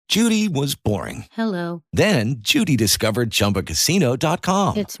Judy was boring. Hello. Then Judy discovered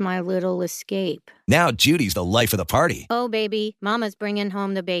ChumbaCasino.com. It's my little escape. Now Judy's the life of the party. Oh, baby, mama's bringing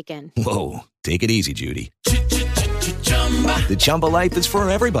home the bacon. Whoa, take it easy, Judy. The Chumba life is for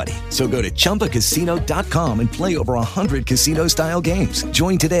everybody. So go to ChumbaCasino.com and play over 100 casino-style games.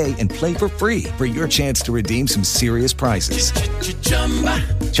 Join today and play for free for your chance to redeem some serious prizes.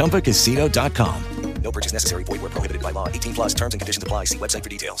 ChumbaCasino.com. No purchase necessary. Void where prohibited by law. 18 plus terms and conditions apply. See website for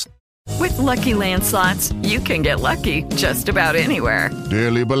details. With Lucky Land Slots, you can get lucky just about anywhere.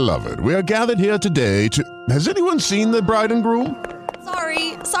 Dearly beloved, we are gathered here today to... Has anyone seen the bride and groom?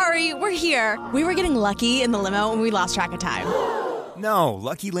 Sorry, we're here. We were getting lucky in the limo and we lost track of time. No,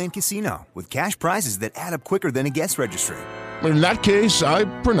 Lucky Land Casino, with cash prizes that add up quicker than a guest registry. In that case, I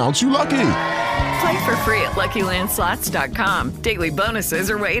pronounce you lucky. Play for free at LuckyLandSlots.com. Daily bonuses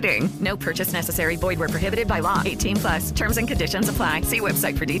are waiting. No purchase necessary. Void where prohibited by law. 18 plus. Terms and conditions apply. See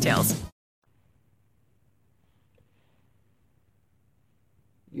website for details.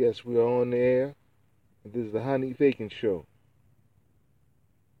 Yes, we are on the air. This is the Honey Bacon Show.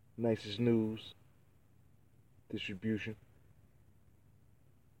 Nicest news, distribution.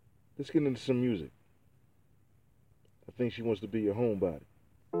 Let's get into some music. I think she wants to be your homebody.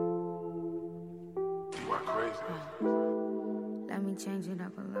 You are crazy. Let me change it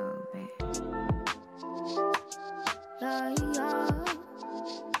up a little bit.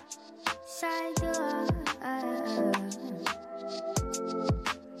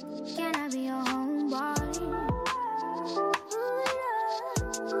 Can I be your homebody?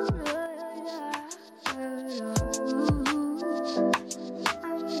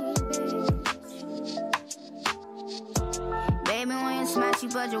 Baby, when you smash, you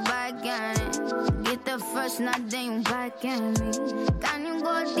put your back on it. Get the first nut, then you back at me. Can you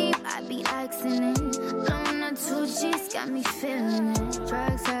go deep? I be asking it. Blowing the 2 G's got me feeling it.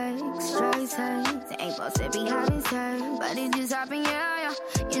 Drugs hurt. Ain't supposed to be having sex, but it just happened, yeah.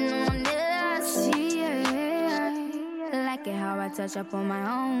 You know I'm the last, like it how I touch up on my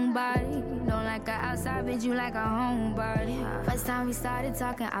own body. Don't like a outside bitch, you like a homebody. First time we started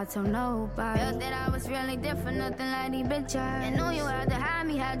talking, I told nobody. Felt that I was really different, nothing like these bitches. And knew you had to have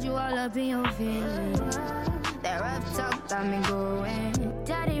me, had you all up in your feelings. That rough talk got me going.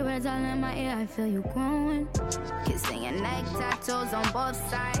 Daddy words all in my ear, I feel you growing. Kissing your neck, tattoos on both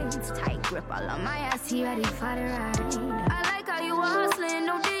sides. Tight grip all on my ass, he ready for the ride. I like how you hustling,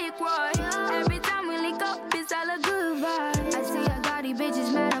 no dick right. Every time we link up, it's all a good vibe. I see a gaudy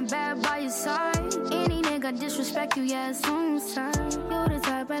bitches mad and bad by your side. Any nigga disrespect you, yeah, it's on your side. You the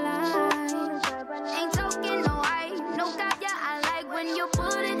type I like. Ain't joking, no hype, no cap, yeah, I like when you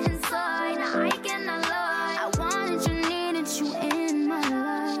put it inside. Now I cannot lie, I wanted you, needed you in my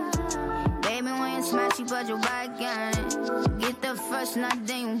life. Baby, when you smash, you put your back on it. Get the first nut,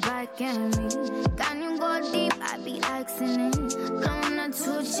 then you back at me. Can you go deep? I be asking it. Blowing the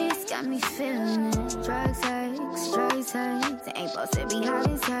 2 G's got me feeling it. Drugs hurt. They ain't supposed to be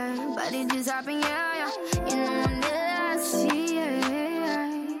having sex, but it just happened, yeah. You know I'm the last,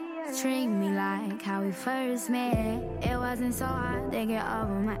 Treat me like how we first met. It wasn't so hard, they get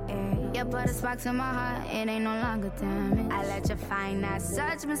over my ear. You put a spark to my heart, it ain't no longer damage. I let you find that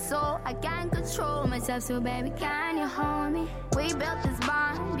such my soul. I can't control myself, so baby, can you hold me? We built this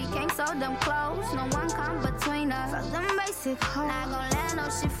bond, became so damn close. No one come between us. Fuck them basic hoes. Not gon' let no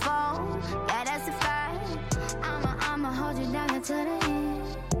shit fall. Yeah, that's a fact. I'ma hold you down to the end.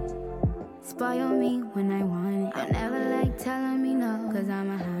 Spoil me when I want it. Don't ever like telling me no, cause I'm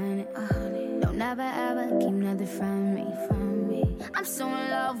behind it. Don't never ever keep nothing from me. I'm so in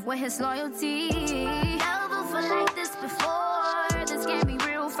love with his loyalty. Never felt like this before. This can't be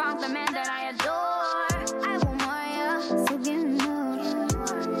real, found the man that I adore. I want more, yeah, so give me more.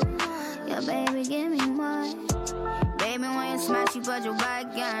 Yeah, baby, give me more. Baby, when you smash, you put your back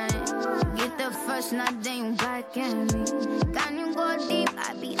on it. Get the first nut, then you back at me. Can you go deep?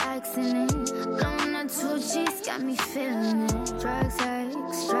 I be asking it. Blowing the 2 G's got me feeling it. Drugs hurt.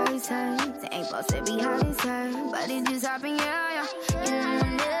 They ain't supposed to be having sex, but it just happened, yeah. You know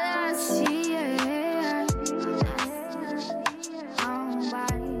I'm the last,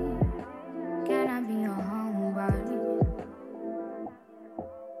 homebody. Can I be your homebody?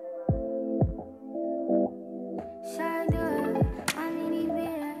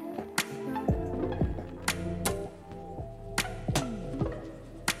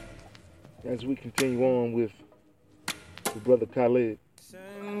 As we continue on with the brother Khaled.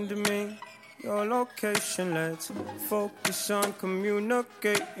 Send me your location, let's focus on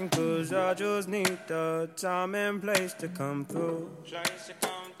communicating, cause I just need the time and place to come through.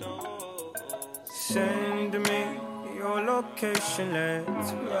 Send me your location.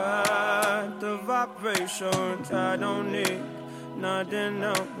 Let's ride the vibrations. I don't need nothing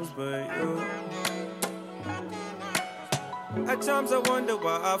else but you. At times I wonder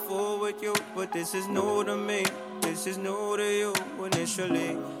why I fool with you, but this is new to me. This is new to you.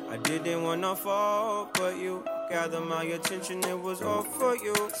 Initially, I didn't wanna fall, but you gathered my attention. It was all for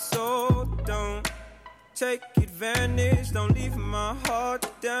you. So don't take advantage. Don't leave my heart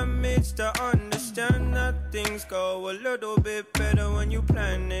damaged. I understand that things go a little bit better when you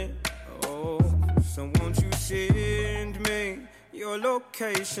plan it. Oh, so won't you send me your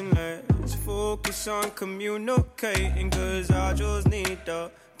location? Let's focus on communicating, 'cause I just need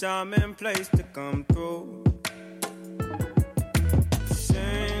the time and place to come through.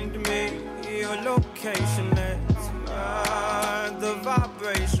 Send me your location. Let's ride the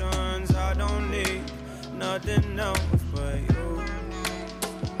vibrations. I don't need nothing else but you.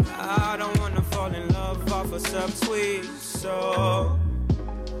 I don't wanna fall in love off a subtweet, so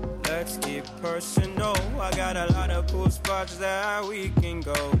let's get personal. I got a lot of cool spots that we can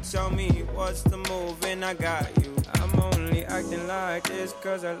go. Tell me what's the move and I got you. I'm only acting like this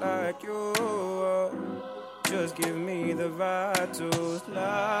 'cause I like you. Just give me the vibe to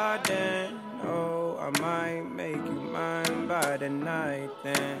slide in. Oh, I might make you mine by the night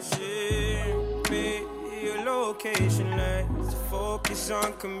then. Ship me your location. Let's focus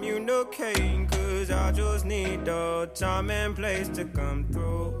on communicating, 'cause I just need the time and place to come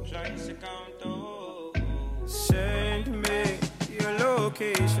through. Send me your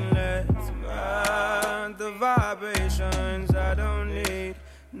location. Let's ride the vibrations. I don't need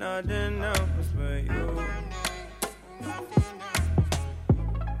nothing else but you.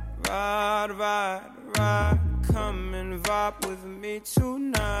 Ride, ride, ride, come and vibe with me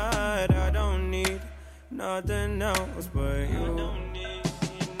tonight. I don't need nothing else but you.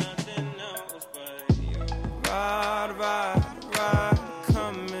 Ride, ride, ride,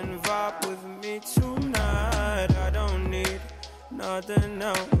 come and vibe with me tonight. I don't need nothing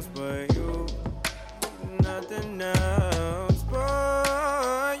else but you. Nothing else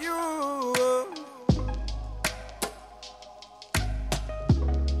but you.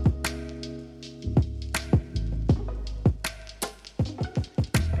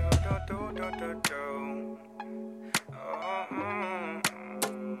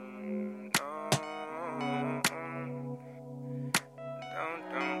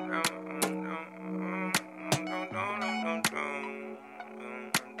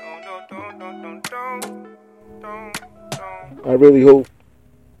 I really hope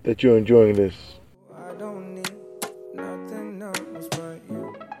that you're enjoying this. I don't need nothing else but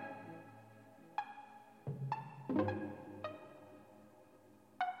you.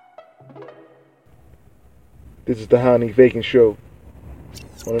 This is the Honey Faking Show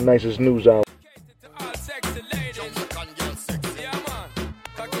on the nicest news hour.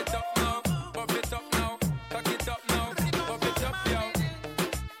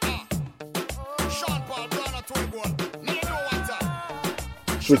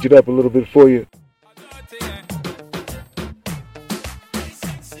 Switch it up a little bit for you.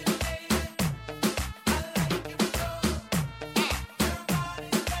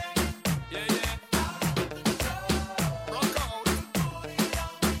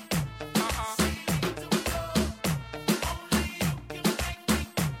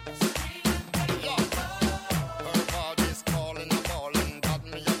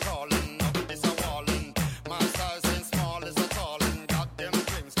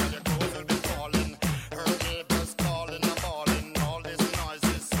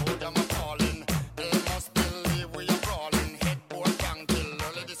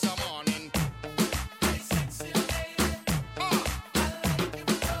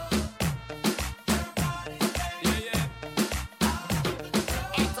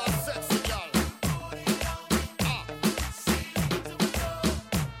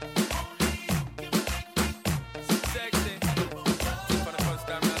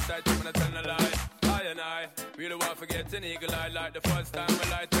 An eagle eye like the first time I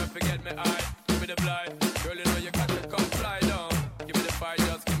light up, forget me eye. Give me the blind, girl, you know you got to come fly down. Give me the fire,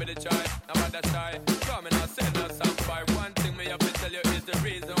 just give me the try. Now I'm that shy, come and I send us some fire. One thing me have to tell you is the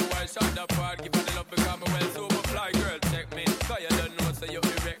reason why I shot the part. Give me the love because I'm well super fly. Girl, check me, cause you don't know so you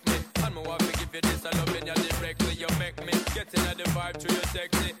erect me. And me want to give you this, I love you directly. You make me get in the vibe through your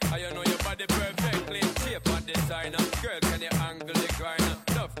sexy. And you know your body perfectly. Shape and designer, girl, can you angle the grinder?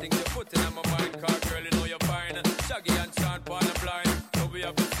 Love things you put in my mind, cause girl, you know you're fine. Shaggy and Sean Paul and blind. So we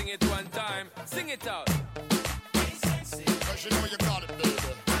have to sing it one time. Sing it out. Cause you know you got it, baby.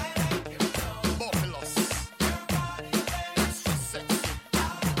 Buffaloes. Extra sexy.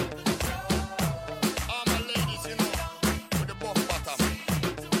 All my ladies, you know.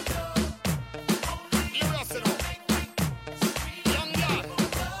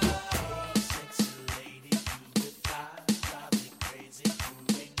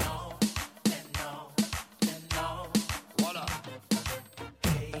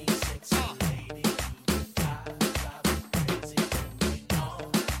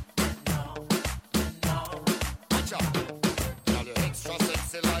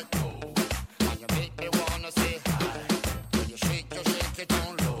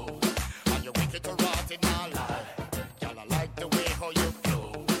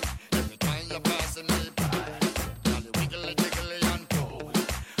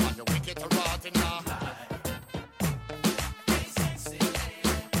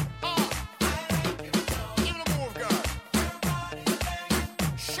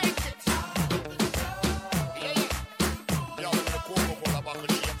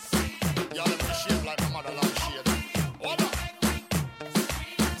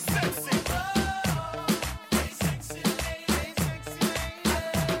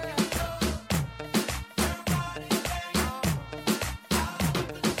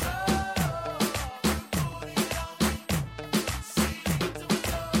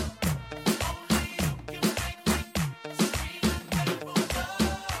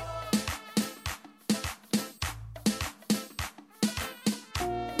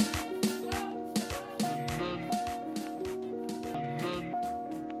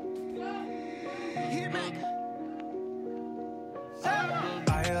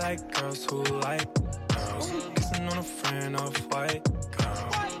 I like girls who like girls. Kissing on a friend of white girl.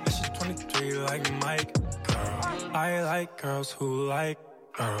 And she's 23 like Mike girl. I like girls who like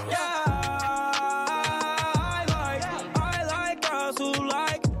girls. Yeah, I like girls who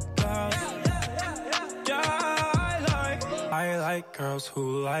like girls. Yeah, I like girls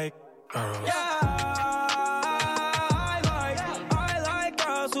who like girls. Yeah, I like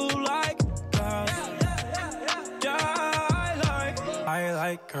girls who like girls. Yeah, I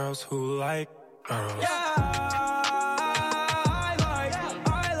like girls who like girls. Yeah,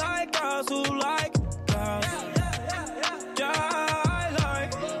 I like girls who like girls. Yeah,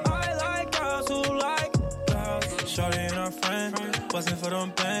 I like girls who like girls. Shorty and her friend, bustin' for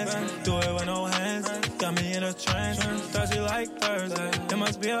them bands. Do it with no hands, got me in a trance. Thought you like Thursday, it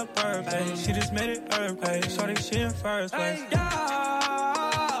must be a birthday. She just made it earthquake, shorty she in first place.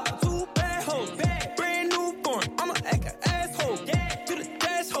 Yeah, two bad hoes, brand new form, I'ma act an asshole. To the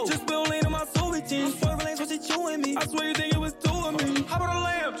dash hole, just Bill Lane in my Soviet jeans. Swerving lanes, what she chewing me, I swear you think it was two of me. Hop on the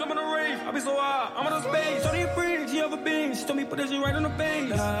lamp, jump on the rave, I be so high, I'm on the space. Shorty a freak, she have a beam, she told me put that shit right on the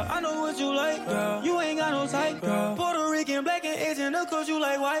base. I know what you like, girl, you ain't got no type, girl. Puerto Rican, black and Asian, of course you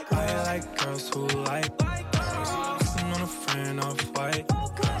like white, girl. I like girls who like girls. Kissing on a friend of white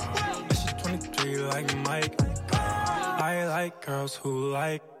girl. And she's 23 like Mike girl. I like girls who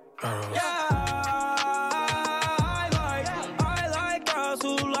like girls. Yeah, I like girls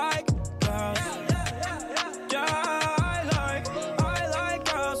who like girls. Yeah, I like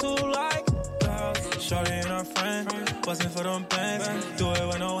girls who like girls. Shorty and her friend, bustin' for them bands. Do it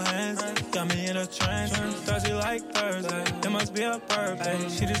with no hands, got me in a trance. Thought she like Thursday, it must be a birthday.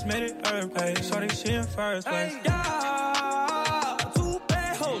 She just made it earthquake, shorty she in first place. Yeah, two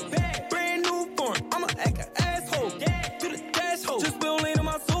bad hoes, brand new form, I'ma act an asshole. To the dash hole, just Bill Lane in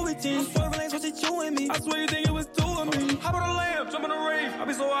my Soviet jeans. Swerving lanes, what she chewing me, I swear you think it was two of me. Hop on the lamp, jump on the rave, I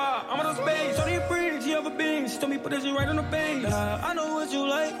be so high, I'm on the space. Shorty a freak, she have a beam, she told me put that shit right on the base. I know what you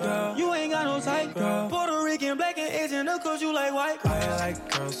like, girl, you ain't got no type, girl. Puerto Rican, black and Asian, of course you like white, girl. I like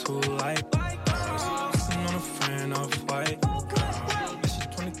girls who like girls. Kissing on a friend of white girl. And she's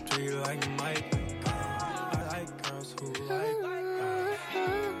 23 like Mike girl. I like girls who like girls.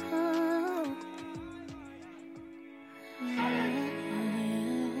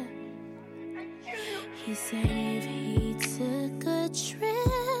 He said if he took a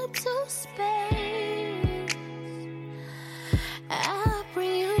trip to space, I'll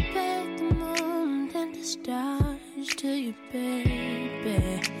bring you back the moon and the stars to you,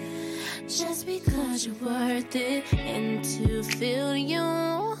 baby. Just because you're worth it, and to feel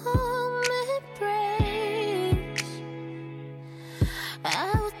your warm embrace,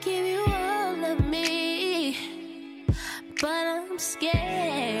 I would give you all of me, but I'm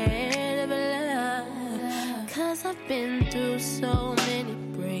scared of love, 'cause I've been through so many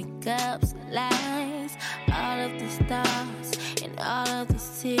breakups, lies, all of the stars and all of the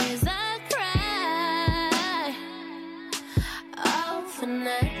tears I cry, all for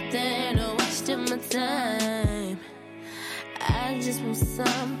nothing, a waste of my time. I just want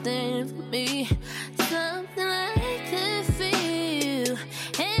something for me, something I could feel,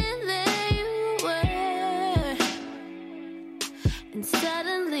 and there you were, and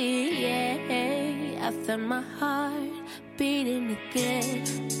suddenly, yeah, I felt my heart beating again.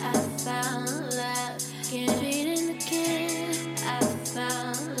 I found love again, beating again. I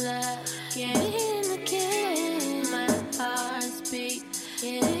found love again, beating again. My heart's beating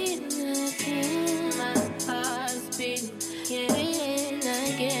again. My heart's beating again,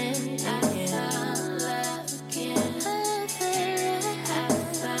 again. I found love again. I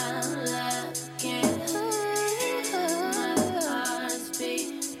found love again. My heart's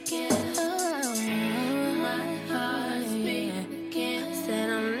beating again. My heart's beating again. Said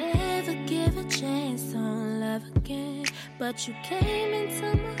I'll never give a chance on love again, but you came into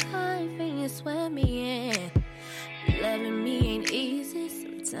my life and you swept me in. Loving me ain't easy,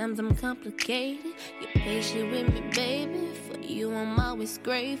 sometimes I'm complicated. You're patient with me, baby. For you, I'm always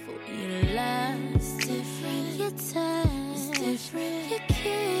grateful. Your love's different, your touch different, your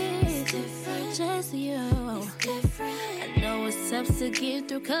kiss different, just you. I know it's tough to get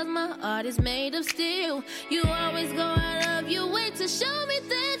through, 'cause my heart is made of steel. You always go out of your way to show me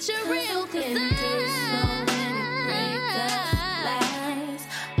that you're real, 'cause I've been through so many breakups, lies,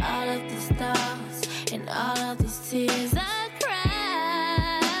 all of the stars and all of these tears I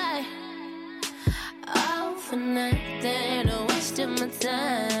cry, all for nothing, a waste of my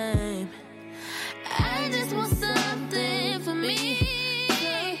time. I just want something for me,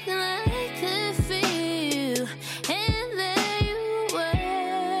 something I could feel, and there you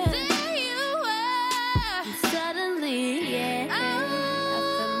were, there you were.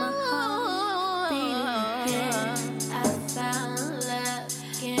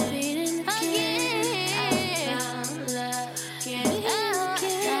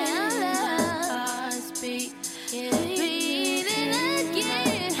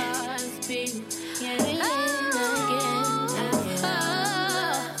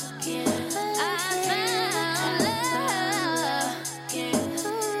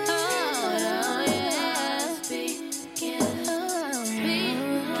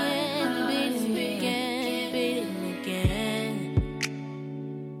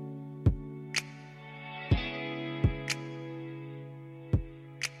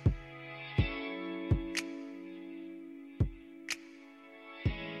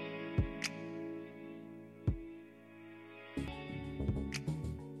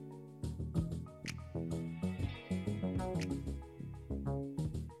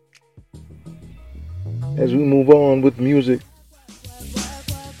 as we move on with music.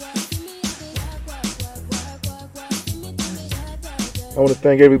 I want to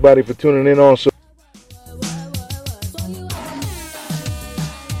thank everybody for tuning in also.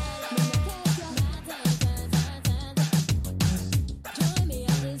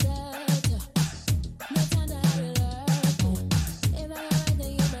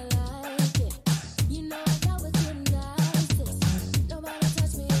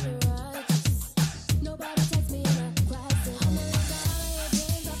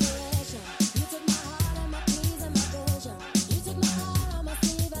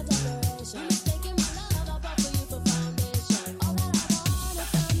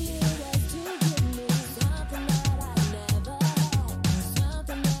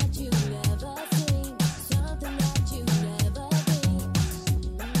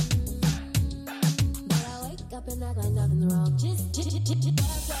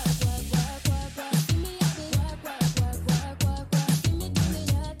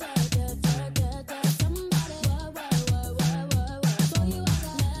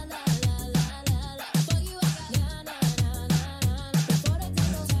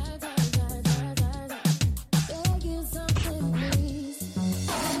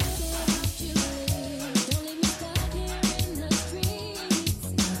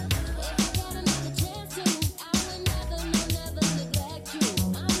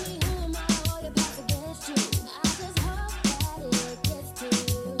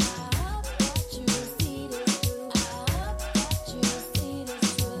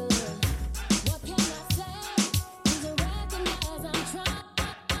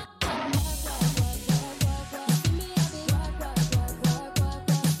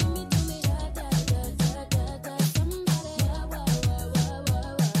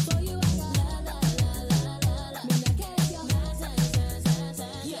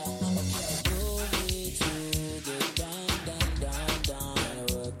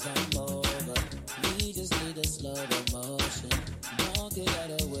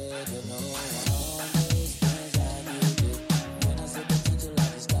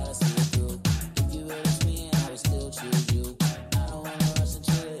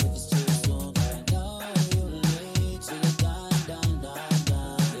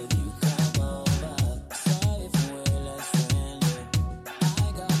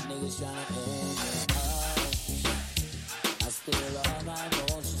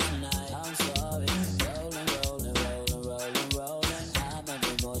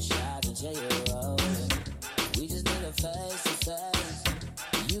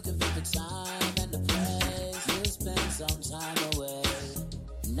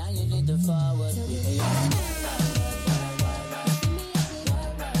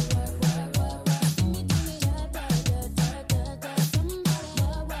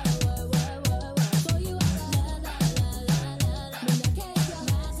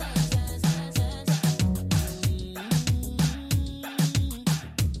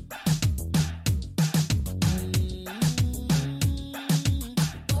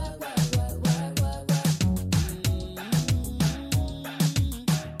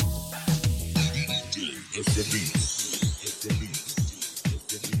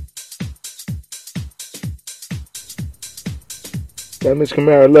 Got Miss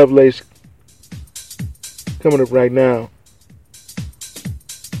Camara Lovelace coming up right now.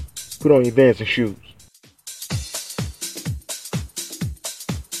 Put on your dancing shoes.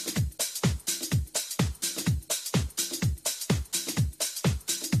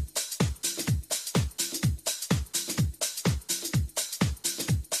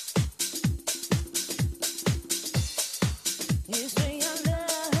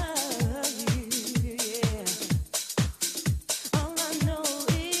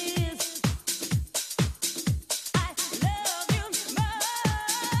 I love you more.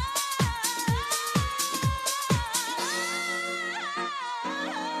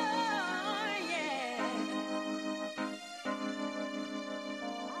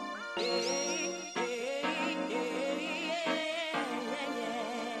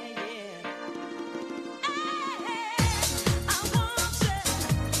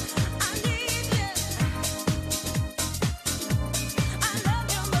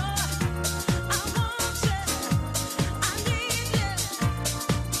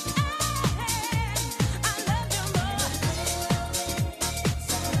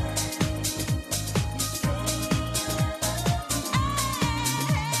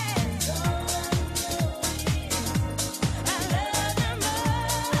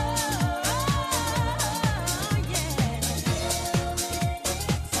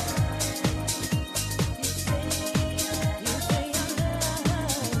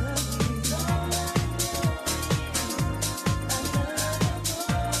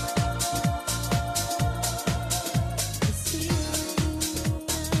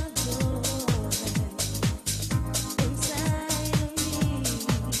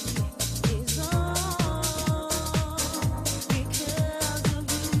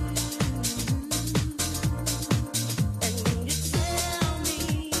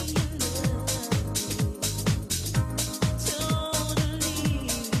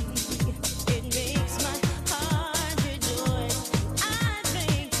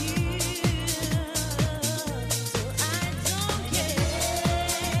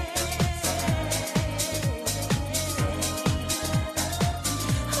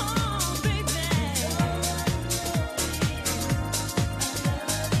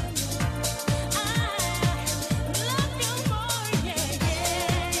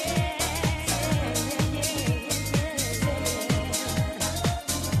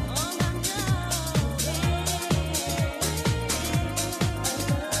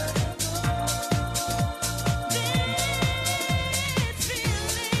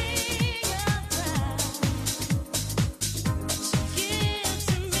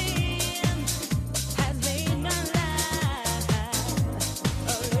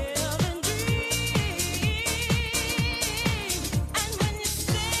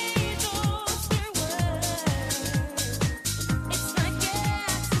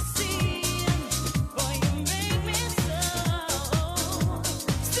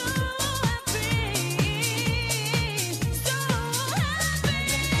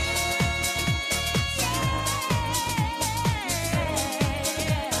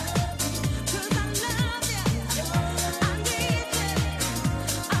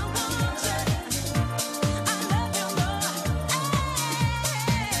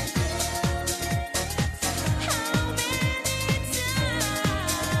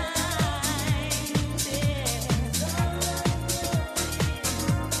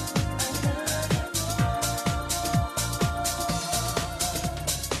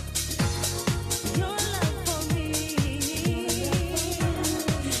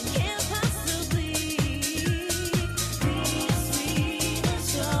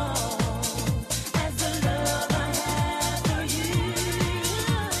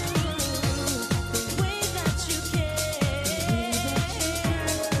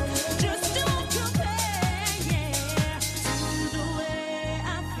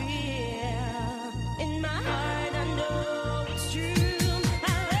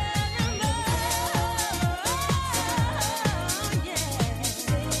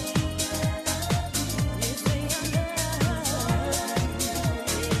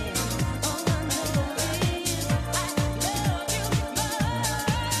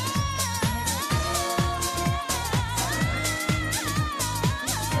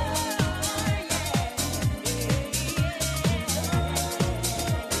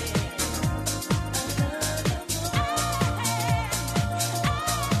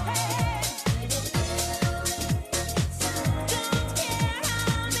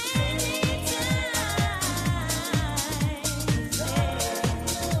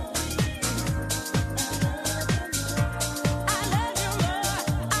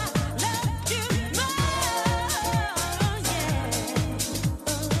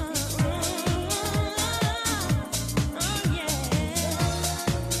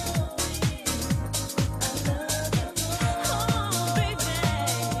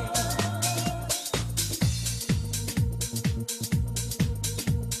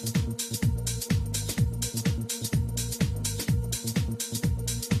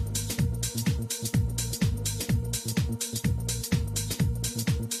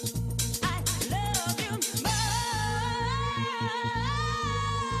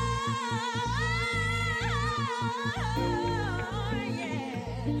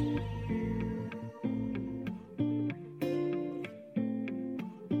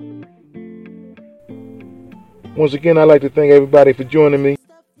 Once again, I'd like to thank everybody for joining me.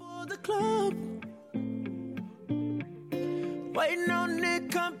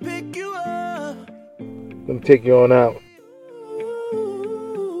 Gonna take you on out.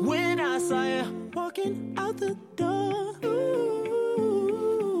 When I saw you walking out the door,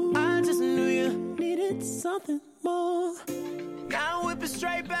 I just knew you needed something more. Now whip it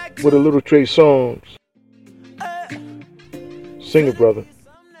straight back With a little Trey Songz, singer brother.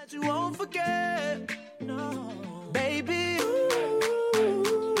 that you won't forget. No, baby,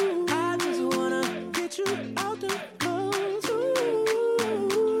 I just wanna get you out the clothes.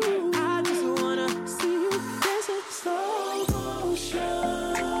 I just wanna see you dancing slow motion.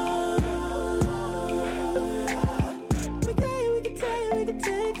 We can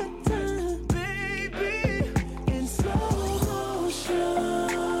take our time, baby, in slow motion.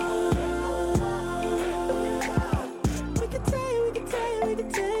 We can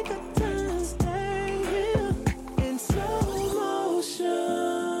take our time, stay here in slow motion.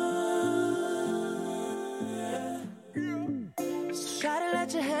 So try to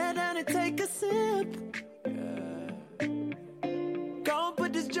let your head down and take a sip. Go and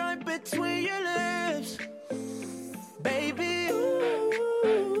put this joint between your lips, baby.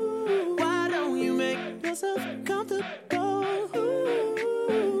 Why don't you make yourself comfortable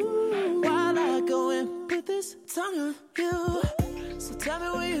while I go and put this tongue on you? So tell me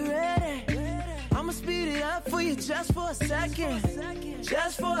when you're ready. I'ma speed it up for you just for a second.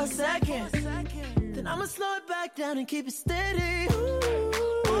 Just for a second. Then I'ma slow it back down and keep it steady.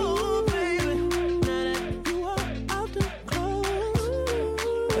 Ooh, baby. Now that you are out the clothes,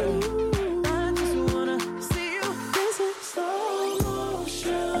 I just wanna see you dancing slow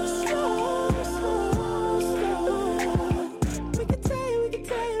motion. We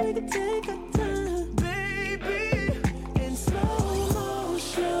can take our time, baby, in slow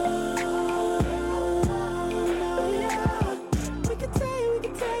motion. We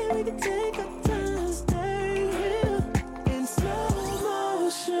can take our time, stay here in slow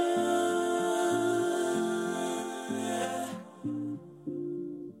motion.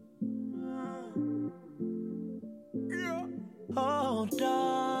 Oh,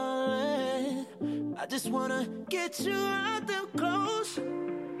 darling, I just wanna get you out them clothes.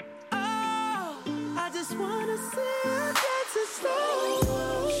 Oh, I just wanna see you dancing slow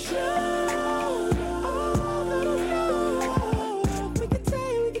motion. Oh, we can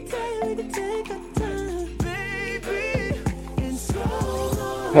take our time, baby, in slow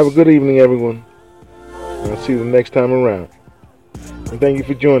motion. Have a good evening, everyone. And I'll see you the next time around. And thank you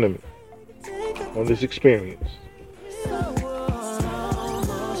for joining me on this experience.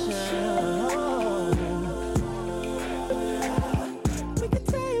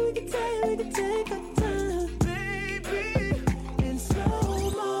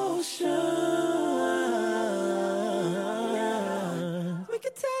 We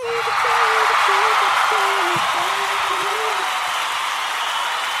can take